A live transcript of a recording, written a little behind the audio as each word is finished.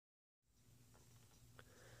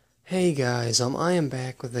Hey guys, I am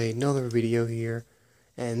back with another video here,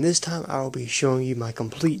 and this time I will be showing you my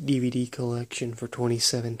complete DVD collection for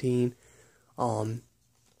 2017. I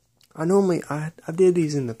did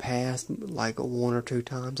these in the past, like one or two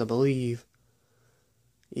times, I believe.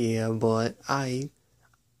 Yeah, but I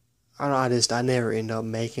never end up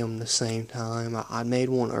making them the same time. I made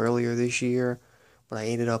one earlier this year, but I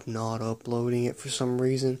ended up not uploading it for some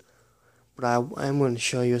reason. But I am going to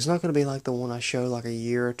show you. It's not going to be like the one I showed like a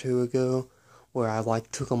year or two ago, where I like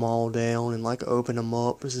took them all down and like opened them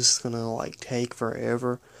up. This is going to like take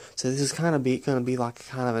forever. So this is going to be like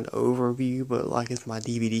kind of an overview, but like it's my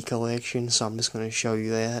DVD collection, so I'm just going to show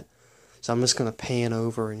you that. So I'm just going to pan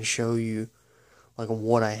over and show you like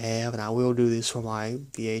what I have, and I will do this for my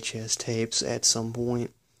VHS tapes at some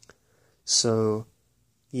point. So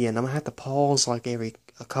yeah, and I'm going to have to pause like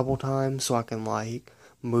a couple times so I can like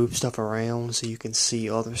move stuff around so you can see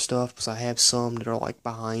other stuff, because I have some that are like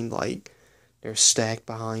behind, like they're stacked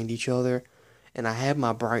behind each other, and I have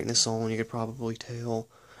my brightness on, you could probably tell,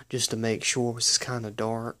 just to make sure. This is kind of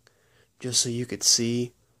dark, just so you could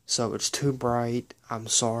see. So if it's too bright, I'm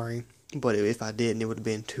sorry, but if I didn't, it would have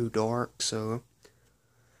been too dark. So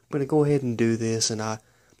I'm gonna go ahead and do this, and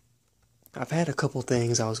I've had a couple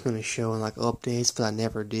things I was gonna show in like updates, but I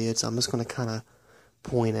never did, so I'm just gonna kind of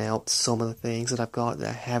point out some of the things that I've got that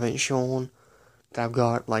I haven't shown, that I've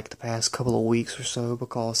got like the past couple of weeks or so,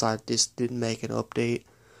 because I just didn't make an update.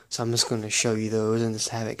 So I'm just going to show you those and just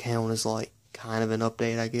have it count as like kind of an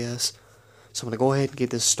update, I guess. So I'm going to go ahead and get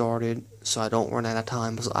this started so I don't run out of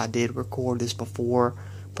time, because I did record this before,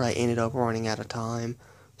 but I ended up running out of time.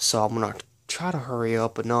 So I'm going to try to hurry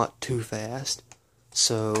up, but not too fast.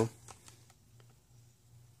 So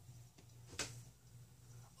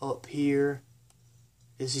up here,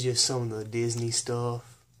 this is just some of the Disney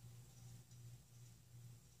stuff.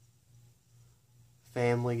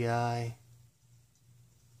 Family Guy.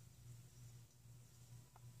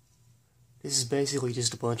 This is basically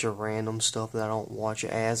just a bunch of random stuff that I don't watch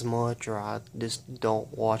as much, or I just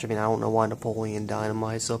don't watch. I mean, I don't know why Napoleon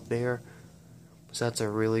Dynamite's up there, so that's a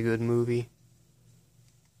really good movie.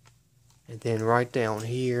 And then right down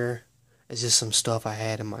here is just some stuff I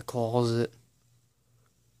had in my closet,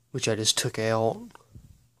 which I just took out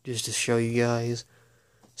just to show you guys.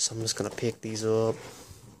 So I'm just going to pick these up,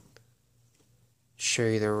 show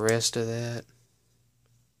you the rest of that.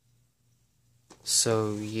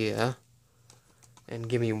 So yeah, and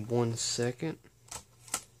give me 1 second.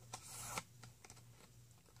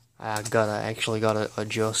 I actually gotta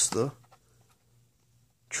adjust the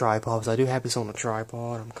tripod, because I do have this on a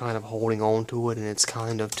tripod. I'm kind of holding on to it, and it's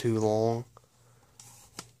kind of too long.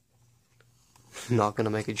 Not gonna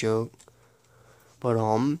make a joke. But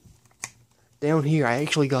down here I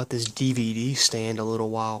actually got this DVD stand a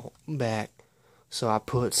little while back. So I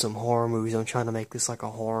put some horror movies. I'm trying to make this like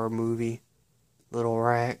a horror movie little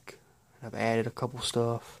rack. I've added a couple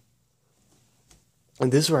stuff.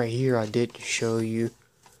 And this right here I did show you.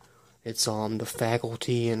 It's The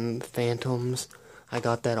Faculty and Phantoms. I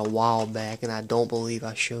got that a while back, and I don't believe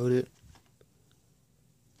I showed it.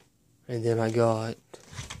 And then I got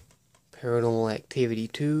Paranormal Activity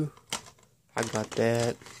 2. I got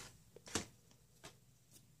that.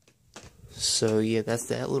 So yeah, that's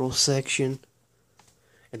that little section.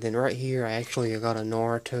 And then right here, I got a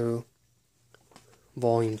Naruto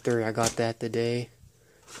Volume 3. I got that today.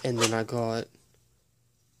 And then I got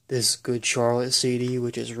this Good Charlotte CD,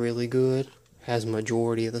 which is really good. Has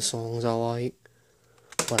majority of the songs I like.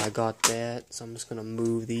 But I got that, so I'm just going to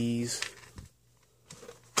move these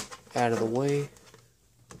out of the way.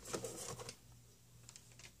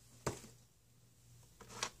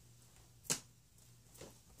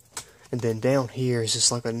 And then down here is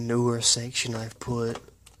just like a newer section I've put.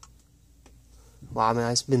 Well, I mean,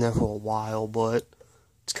 it's been there for a while, but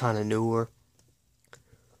it's kind of newer.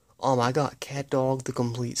 I got Cat Dog, the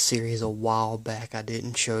complete series, a while back. I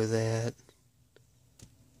didn't show that.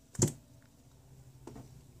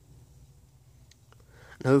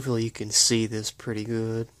 And hopefully you can see this pretty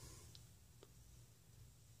good.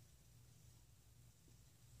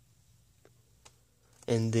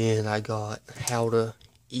 And then I got How to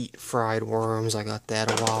Eat Fried Worms. I got that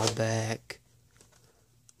a while back.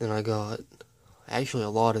 Then I got actually a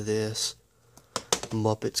lot of this.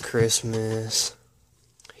 Muppets Christmas.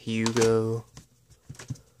 Hugo.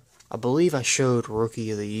 I believe I showed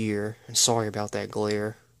Rookie of the Year. And sorry about that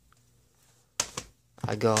glare.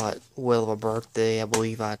 I got Well of a Birthday. I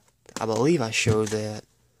believe I showed that.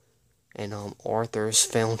 And Arthur's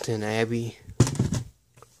Fountain Abbey.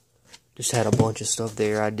 Just had a bunch of stuff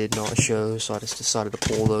there I did not show, so I just decided to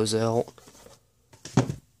pull those out.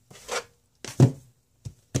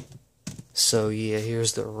 So yeah,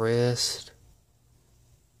 here's the rest.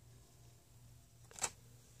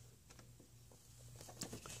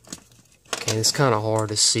 Okay, it's kind of hard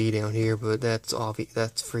to see down here, but that's obvious.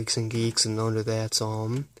 That's Freaks and Geeks, and under that's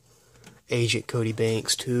Agent Cody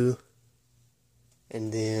Banks too.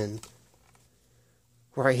 And then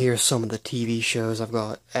right here, some of the TV shows. I've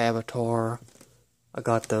got Avatar. I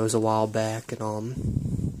got those a while back,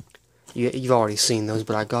 and you've already seen those,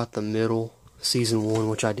 but I got the middle season 1,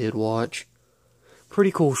 which I did watch.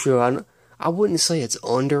 Pretty cool show. I wouldn't say it's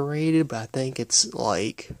underrated, but I think it's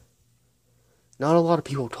like not a lot of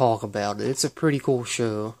people talk about it. It's a pretty cool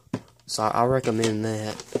show, so I recommend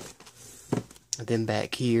that. And then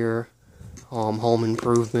back here, Home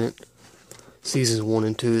Improvement seasons 1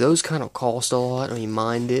 and 2. Those kind of cost a lot. I mean,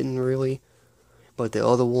 mine didn't really, but the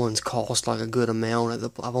other ones cost like a good amount.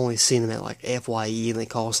 I've only seen them at like FYE, and they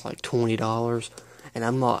cost like $20. And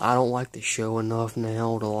I don't like the show enough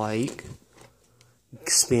now to like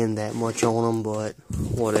spend that much on them, but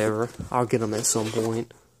whatever. I'll get them at some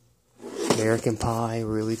point. American Pie,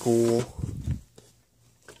 really cool.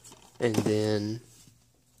 And then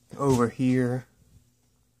over here,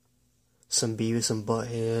 some Beavis and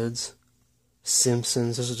Buttheads.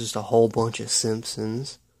 Simpsons. This is just a whole bunch of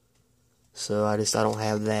Simpsons. So I don't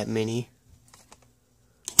have that many.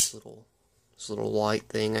 This little light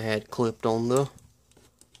thing I had clipped on the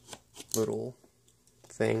little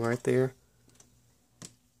thing right there.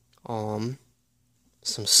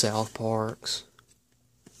 Some South Parks.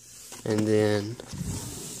 And then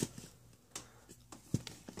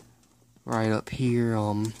right up here,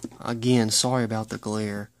 again, sorry about the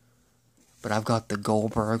glare, but I've got the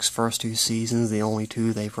Goldbergs first 2 seasons, the only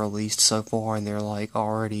 2 they've released so far, and they're like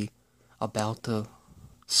already about to,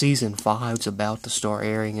 season 5's about to start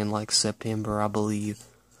airing in like September, I believe.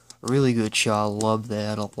 Really good show. I love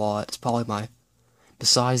that a lot. It's probably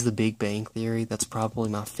besides The Big Bang Theory, that's probably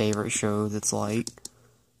my favorite show that's like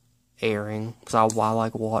airing. So I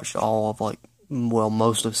like watched all of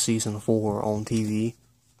most of season 4 on TV.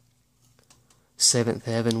 Seventh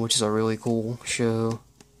Heaven, which is a really cool show.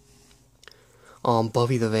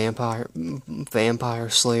 Buffy the Vampire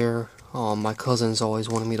Slayer. My cousins always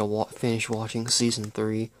wanted me to finish watching season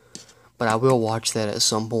 3, but I will watch that at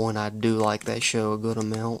some point. I do like that show a good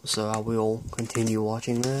amount, so I will continue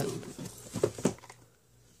watching that.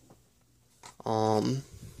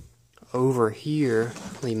 Over here,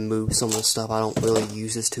 let me move some of the stuff. I don't really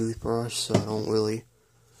use this toothbrush, so I don't really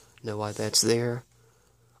know why that's there.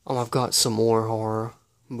 I've got some more horror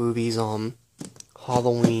movies.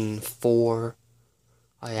 Halloween 4.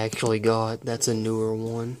 I actually got. That's a newer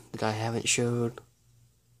one that I haven't showed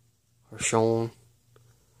or shown.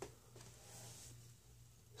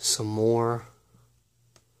 Some more.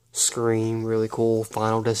 Scream, really cool.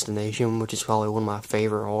 Final Destination, which is probably one of my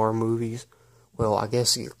favorite horror movies. Well, I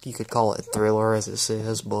guess you could call it thriller, as it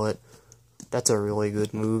says, but that's a really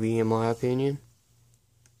good movie, in my opinion.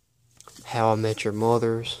 How I Met Your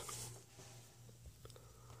Mothers.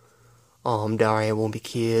 Diary of a Wimpy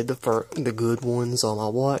Kid, the good ones. I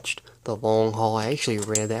watched The Long Haul. I actually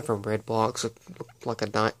read that from Redbox like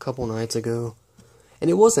a couple nights ago, and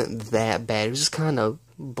it wasn't that bad. It was just kind of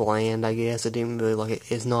bland, I guess. I didn't really like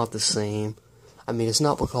it. It's not the same. I mean, it's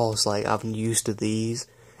not because like I'm used to these.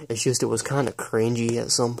 It's just it was kind of cringy at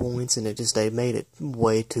some points, and they made it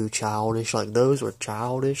way too childish. Like those were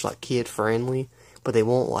childish, like kid friendly, but they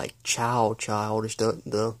weren't like childish.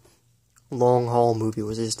 The Long Haul movie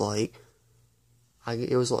was just like,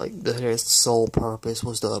 it was like their sole purpose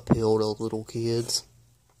was to appeal to little kids,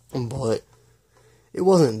 but it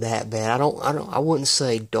wasn't that bad. I wouldn't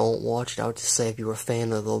say don't watch it. I would just say if you're a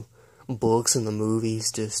fan of the books and the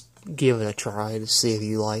movies, just give it a try to see if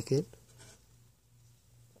you like it.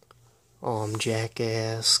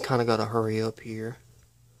 Jackass, kind of gotta hurry up here.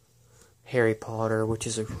 Harry Potter, which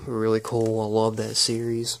is really cool. I love that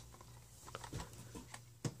series.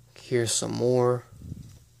 Here's some more.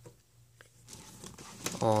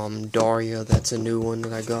 Daria, that's a new one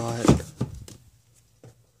that I got.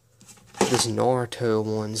 This Naruto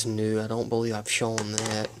one's new. I don't believe I've shown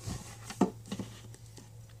that.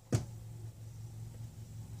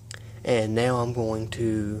 And now I'm going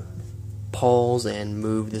to pause and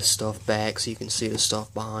move this stuff back so you can see the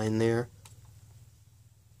stuff behind there.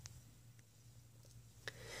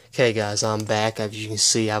 Okay guys, I'm back. As you can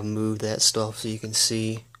see, I've moved that stuff so you can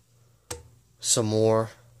see some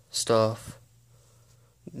more stuff.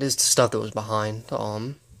 This is the stuff that was behind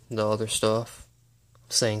the other stuff.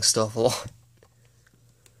 I'm saying stuff a lot.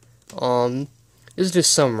 This is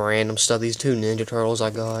just some random stuff. These 2 Ninja Turtles I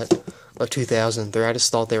got, 2003. I just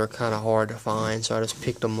thought they were kind of hard to find, so I just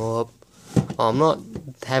picked them up.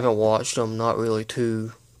 Haven't watched them, not really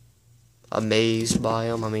too amazed by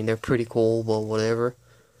them. I mean, they're pretty cool, but whatever.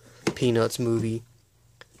 Peanuts movie.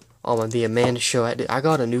 The Amanda Show. I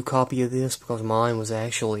got a new copy of this because mine was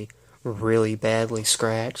actually really badly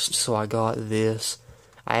scratched, so I got this.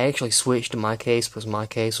 I actually switched to my case because my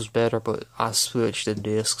case was better, but I switched the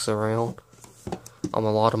discs around. A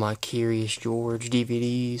lot of my Curious George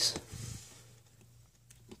DVDs.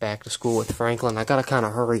 Back to School with Franklin. I gotta kind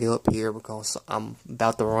of hurry up here because I'm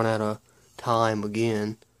about to run out of time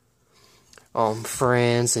again.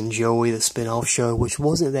 Friends and Joey, the spin-off show, which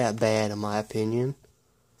wasn't that bad in my opinion.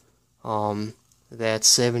 That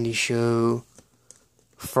 70s show,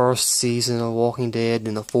 first season of Walking Dead,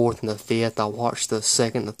 then the 4th and the 5th. I watched the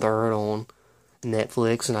 2nd and the 3rd on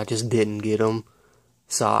Netflix, and I just didn't get them.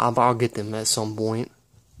 So I'll get them at some point.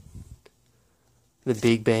 The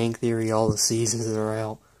Big Bang Theory, all the seasons that are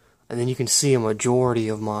out. And then you can see a majority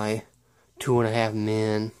of my 2.5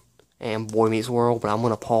 Men and Boy Meets World, but I'm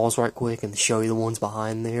going to pause right quick and show you the ones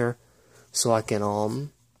behind there so I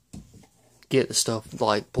can get the stuff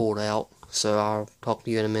like pulled out. So I'll talk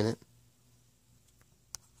to you in a minute.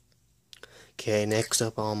 Okay, next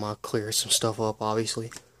up I'll clear some stuff up,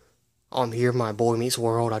 obviously. Here, my Boy Meets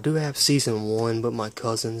World. I do have season 1, but my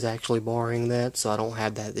cousin's actually borrowing that, so I don't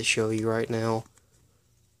have that to show you right now.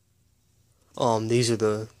 These are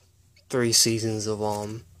the 3 seasons of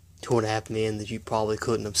 2.5 Men that you probably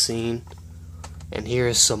couldn't have seen. And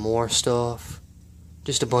here's some more stuff.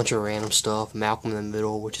 Just a bunch of random stuff. Malcolm in the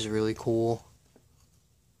Middle, which is really cool.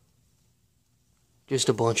 Just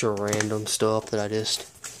a bunch of random stuff that I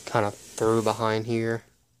just kind of threw behind here.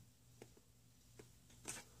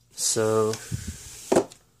 So,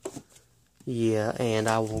 yeah, and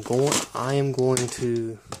I am going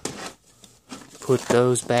to put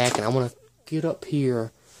those back, and I'm going to get up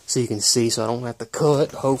here so you can see, so I don't have to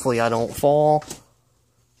cut. Hopefully I don't fall.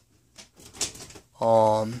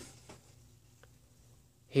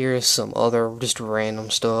 Here's some other just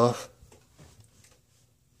random stuff.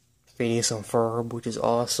 Phineas and Ferb, which is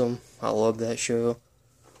awesome. I love that show.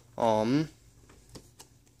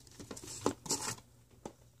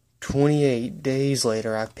 28 Days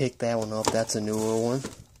Later, I picked that one up. That's a newer one.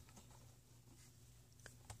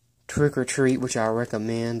 Trick or Treat, which I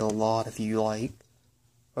recommend a lot if you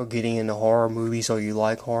are getting into horror movies or you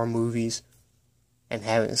like horror movies and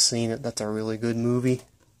haven't seen it. That's a really good movie.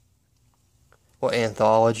 Well,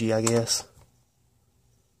 anthology, I guess.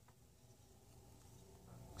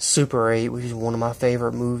 Super 8, which is one of my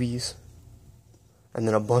favorite movies. And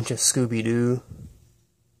then a bunch of Scooby-Doo.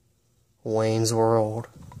 Wayne's World.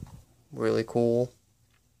 Really cool.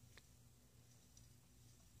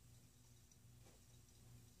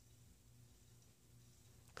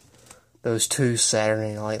 Those 2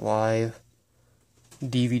 Saturday Night Live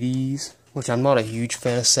DVDs, which I'm not a huge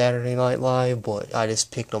fan of Saturday Night Live, but I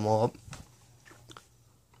just picked them up.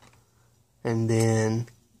 And then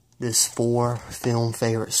this 4 film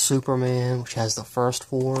favorite Superman, which has the first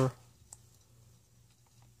 4.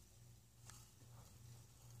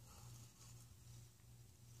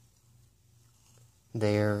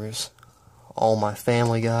 There's All My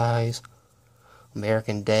Family Guys,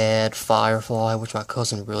 American Dad, Firefly, which my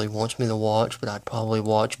cousin really wants me to watch, but I'd probably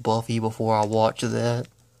watch Buffy before I watch that.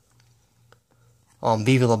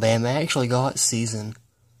 Viva La Bam. I actually got season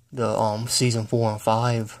 4 and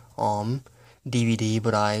 5 DVD,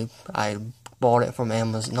 but I bought it from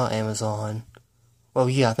Amazon, not Amazon. Well,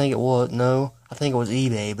 yeah, I think it was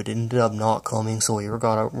eBay, but it ended up not coming, so we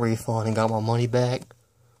got a refund and got my money back,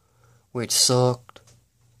 which sucked.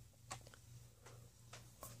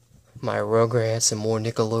 My Rugrats and more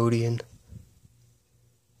Nickelodeon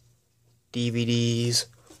DVDs,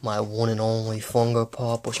 my one and only Funko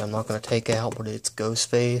Pop, which I'm not going to take out, but it's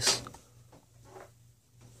Ghostface.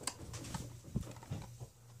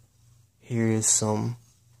 Here is some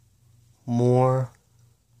more.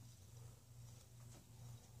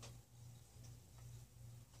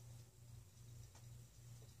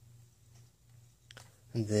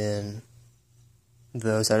 And then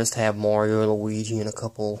those, I just have Mario, Luigi, and a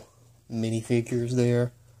couple minifigures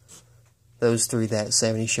there. Those 3 That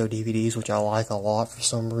 70s Show DVDs, which I like a lot for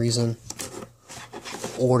some reason.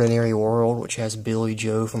 Ordinary World, which has Billy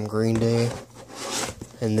Joe from Green Day.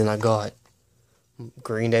 And then I got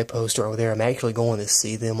Green Day poster over there. I'm actually going to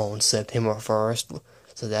see them on September 1st.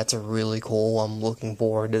 So that's a really cool. I'm looking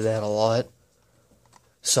forward to that a lot.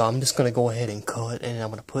 So I'm just going to go ahead and cut, and I'm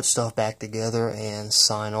going to put stuff back together and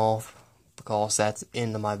sign off, because that's the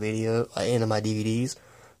end of my video, end of my DVDs.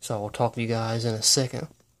 So I'll talk to you guys in a second.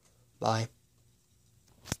 Bye.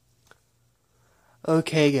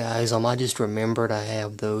 Okay guys, I just remembered I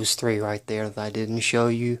have those three right there that I didn't show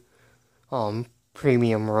you.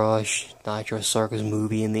 Premium Rush, Nitro Circus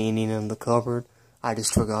Movie, and the Indian in the Cupboard. I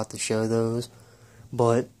just forgot to show those.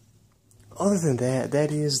 But other than that,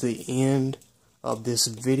 that is the end of this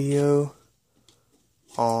video.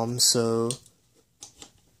 So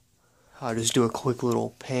I'll just do a quick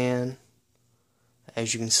little pan.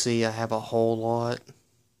 As you can see, I have a whole lot.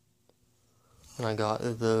 And I got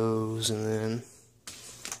those, and then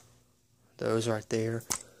those right there.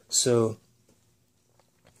 So,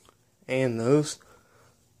 and those.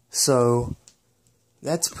 So,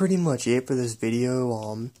 that's pretty much it for this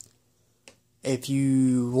video. If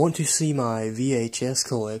you want to see my VHS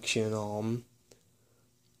collection,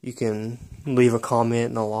 you can leave a comment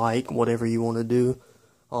and a like, whatever you want to do.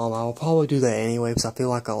 I'll probably do that anyway, because I feel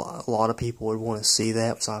like a lot of people would want to see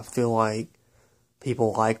that, so I feel like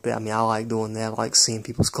people like that. I mean, I like doing that. I like seeing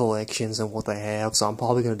people's collections and what they have, so I'm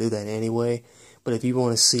probably going to do that anyway. But if you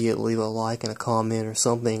want to see it, leave a like and a comment or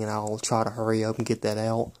something, and I'll try to hurry up and get that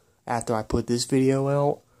out after I put this video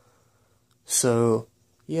out. So,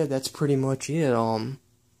 yeah, that's pretty much it.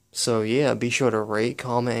 So, yeah, be sure to rate,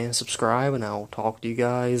 comment, and subscribe, and I'll talk to you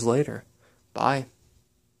guys later. Bye.